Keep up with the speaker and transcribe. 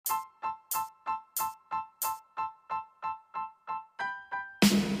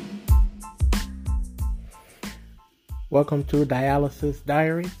Welcome to Dialysis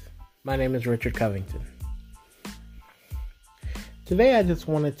Diaries. My name is Richard Covington. Today I just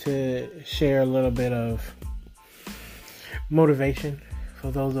wanted to share a little bit of motivation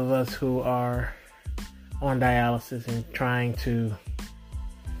for those of us who are on dialysis and trying to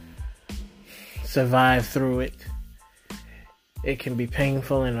survive through it. It can be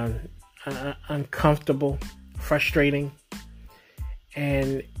painful and uncomfortable, frustrating,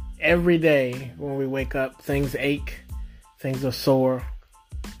 and every day when we wake up, things ache. Things are sore.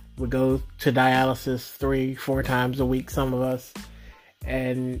 We go to dialysis 3-4 times a week, some of us,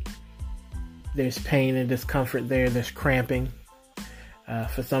 and there's pain and discomfort there. There's cramping.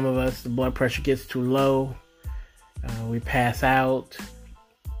 For some of us, the blood pressure gets too low. We pass out.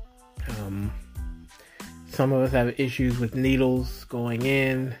 Some of us have issues with needles going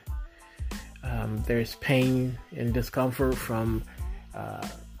in. There's pain and discomfort from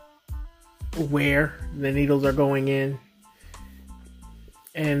where the needles are going in.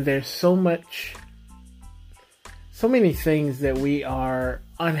 And there's so many things that we are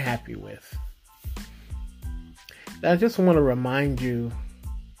unhappy with. I just want to remind you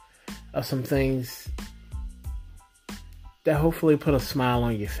of some things that hopefully put a smile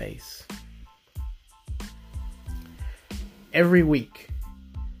on your face. Every week,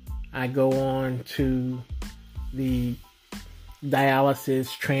 I go on to the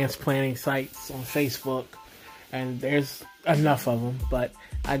dialysis transplanting sites on Facebook, and there's enough of them, but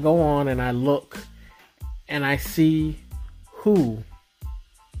I go on and I look and I see who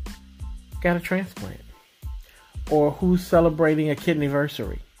got a transplant or who's celebrating a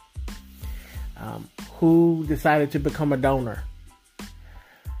kidneyversary, who decided to become a donor.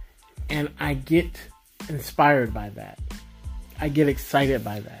 And I get inspired by that. I get excited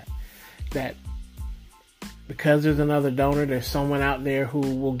by that because there's another donor, there's someone out there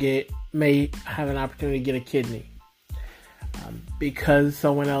who may have an opportunity to get a kidney. Because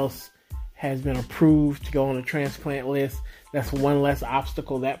someone else has been approved to go on a transplant list, that's one less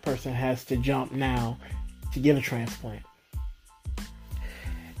obstacle that person has to jump now to get a transplant.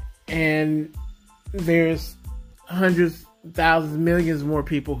 And there's hundreds, thousands, millions more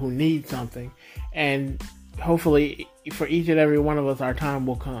people who need something. And hopefully for each and every one of us, our time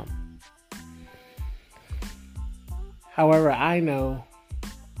will come. However, I know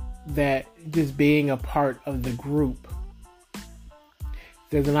that just being a part of the group,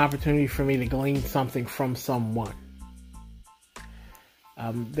 there's an opportunity for me to glean something from someone.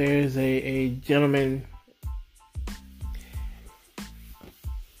 There's a gentleman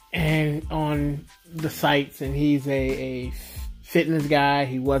and on the sites, and he's a fitness guy.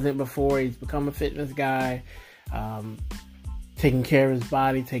 He wasn't before. He's become a fitness guy, taking care of his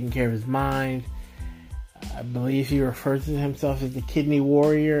body, taking care of his mind. I believe he refers to himself as the kidney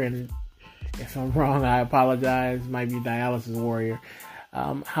warrior, and if I'm wrong, I apologize. Might be dialysis warrior.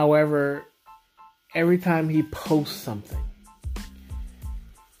 However, every time he posts something,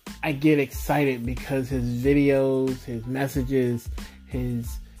 I get excited because his videos, his messages, his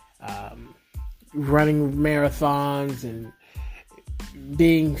running marathons and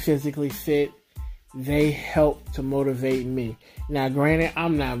being physically fit, they help to motivate me. Now, granted,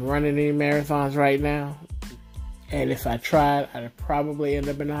 I'm not running any marathons right now, and if I tried, I'd probably end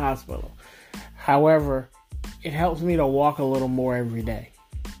up in the hospital. However, it helps me to walk a little more every day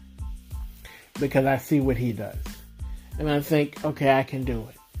because I see what he does. And I think, okay, I can do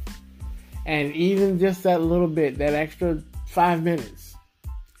it. And even just that little bit, that extra 5 minutes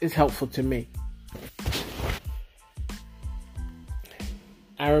is helpful to me.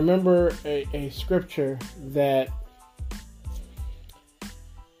 I remember a scripture that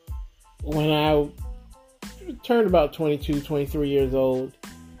when I turned about 22, 23 years old,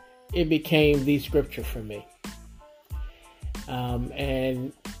 it became the scripture for me.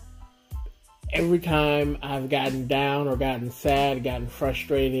 And every time I've gotten down or gotten sad, gotten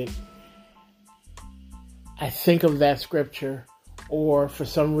frustrated, I think of that scripture, or for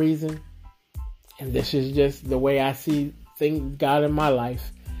some reason, and this is just the way I see things, God in my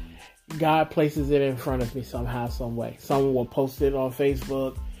life, God places it in front of me somehow, some way. Someone will post it on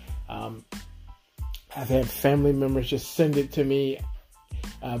Facebook. I've had family members just send it to me,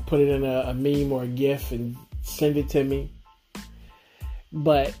 put it in a meme or a GIF and send it to me.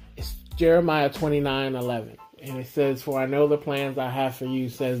 But it's Jeremiah 29:11, and it says, "For I know the plans I have for you,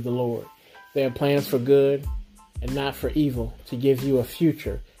 says the Lord. They are plans for good and not for evil, to give you a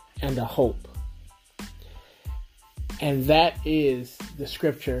future and a hope." And that is the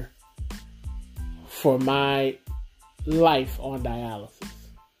scripture for my life on dialysis.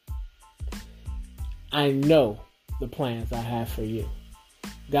 I know the plans I have for you.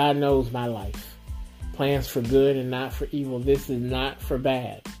 God knows my life. plans for good and not for evil. This is not for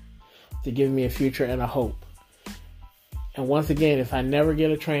bad, to give me a future and a hope. And once again, if I never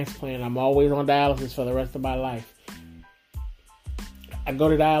get a transplant, I'm always on dialysis for the rest of my life. I go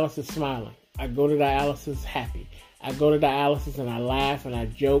to dialysis smiling. I go to dialysis happy. I go to dialysis and I laugh and I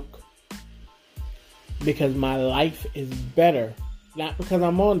joke because my life is better, not because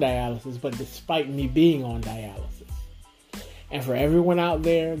I'm on dialysis, but despite me being on dialysis. And for everyone out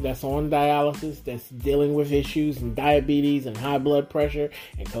there that's on dialysis, that's dealing with issues and diabetes and high blood pressure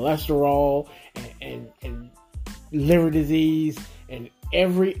and cholesterol and liver disease and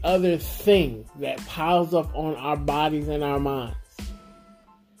every other thing that piles up on our bodies and our minds,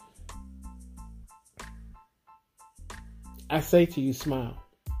 I say to you, smile.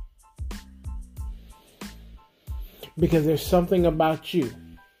 Because there's something about you,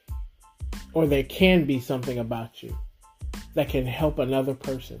 or there can be something about you, that can help another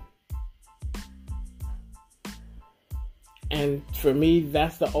person. And for me,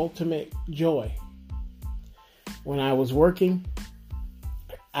 that's the ultimate joy. When I was working,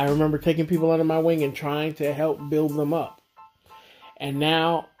 I remember taking people under my wing and trying to help build them up. And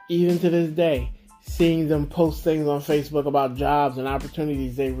now, even to this day, seeing them post things on Facebook about jobs and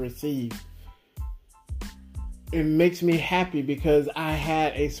opportunities they've received, it makes me happy because I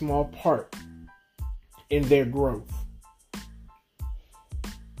had a small part in their growth.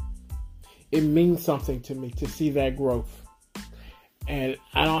 It means something to me to see that growth. And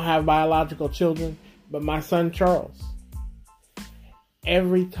I don't have biological children, but my son Charles,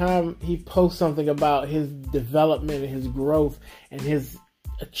 every time he posts something about his development and his growth and his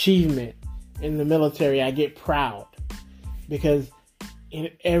achievement in the military, I get proud. Because in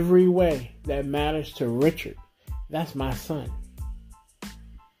every way that matters to Richard, that's my son.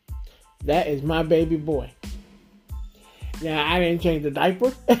 That is my baby boy. Now, I didn't change the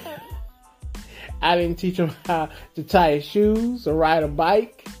diaper. I didn't teach him how to tie his shoes or ride a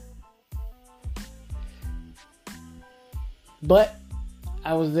bike. But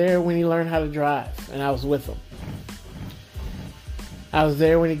I was there when he learned how to drive, and I was with him. I was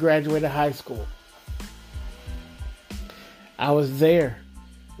there when he graduated high school. I was there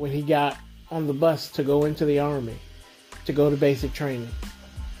when he got on the bus to go into the Army, to go to basic training.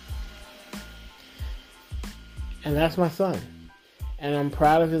 And that's my son. And I'm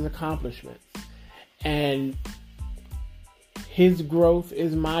proud of his accomplishments. And his growth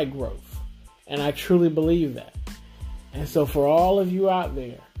is my growth. And I truly believe that. And so for all of you out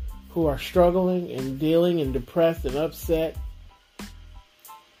there who are struggling and dealing and depressed and upset,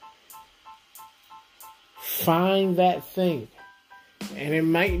 find that thing. And it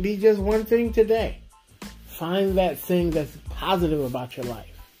might be just one thing today. Find that thing that's positive about your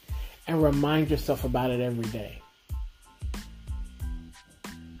life and remind yourself about it every day.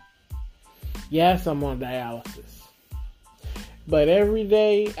 Yes, I'm on dialysis. But every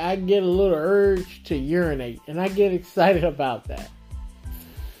day I get a little urge to urinate, and I get excited about that.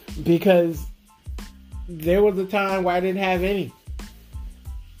 Because there was a time where I didn't have any.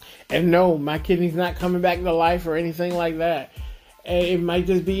 And no, my kidney's not coming back to life or anything like that. It might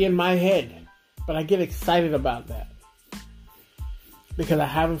just be in my head. But I get excited about that. Because I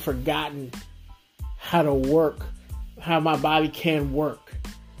haven't forgotten how to work, how my body can work.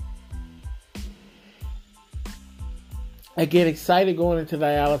 I get excited going into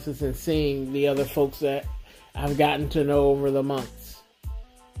dialysis and seeing the other folks that I've gotten to know over the months.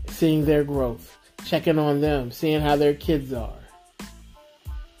 Seeing their growth. Checking on them. Seeing how their kids are.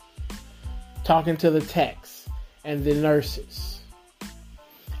 Talking to the techs and the nurses.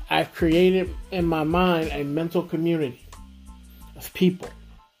 I've created in my mind a mental community of people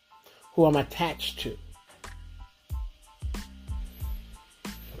who I'm attached to.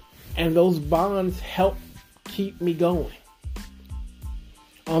 And those bonds help keep me going.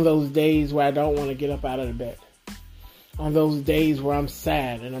 On those days where I don't want to get up out of the bed. On those days where I'm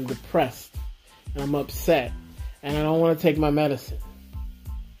sad and I'm depressed and I'm upset and I don't want to take my medicine.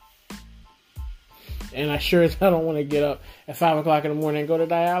 And I sure as hell don't want to get up at 5 o'clock in the morning and go to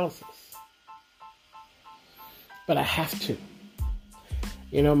dialysis. But I have to.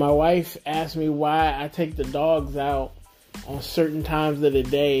 You know, my wife asked me why I take the dogs out on certain times of the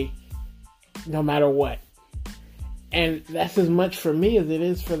day, no matter what. And that's as much for me as it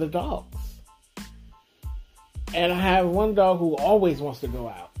is for the dogs. And I have one dog who always wants to go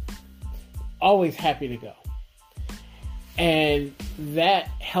out. Always happy to go. And that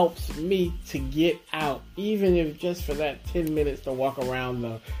helps me to get out, even if just for that 10 minutes to walk around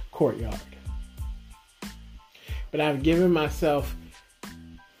the courtyard. But I've given myself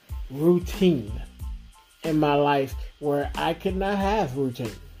routine in my life where I could not have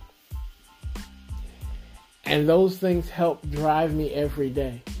routine. And those things help drive me every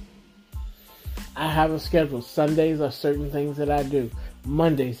day. I have a schedule. Sundays are certain things that I do.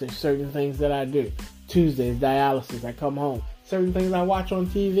 Mondays are certain things that I do. Tuesdays, dialysis. I come home. Certain things I watch on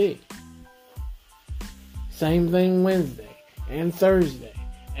TV. Same thing Wednesday and Thursday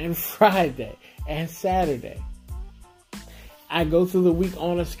and Friday and Saturday. I go through the week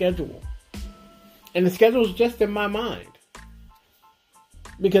on a schedule. And the schedule is just in my mind.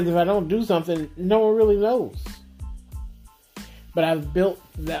 Because if I don't do something, no one really knows. But I've built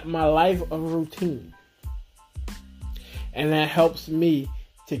my life of routine. And that helps me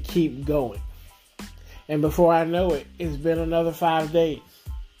to keep going. And before I know it, it's been another 5 days.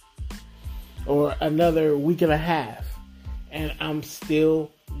 Or another week and a half. And I'm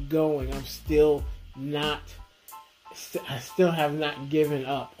still going. I still have not given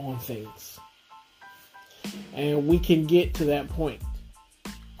up on things. And we can get to that point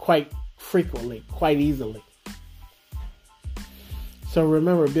quite frequently, quite easily. So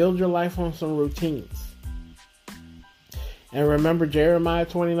remember, build your life on some routines. And remember Jeremiah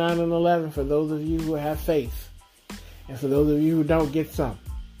 29:11 for those of you who have faith. And for those of you who don't, get some.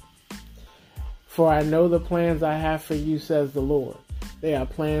 For I know the plans I have for you, says the Lord. They are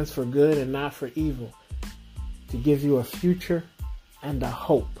plans for good and not for evil, to give you a future and a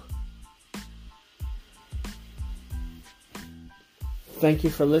hope. Thank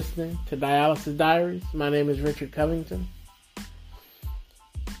you for listening to Dialysis Diaries. My name is Richard Covington.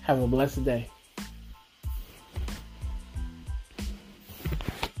 Have a blessed day.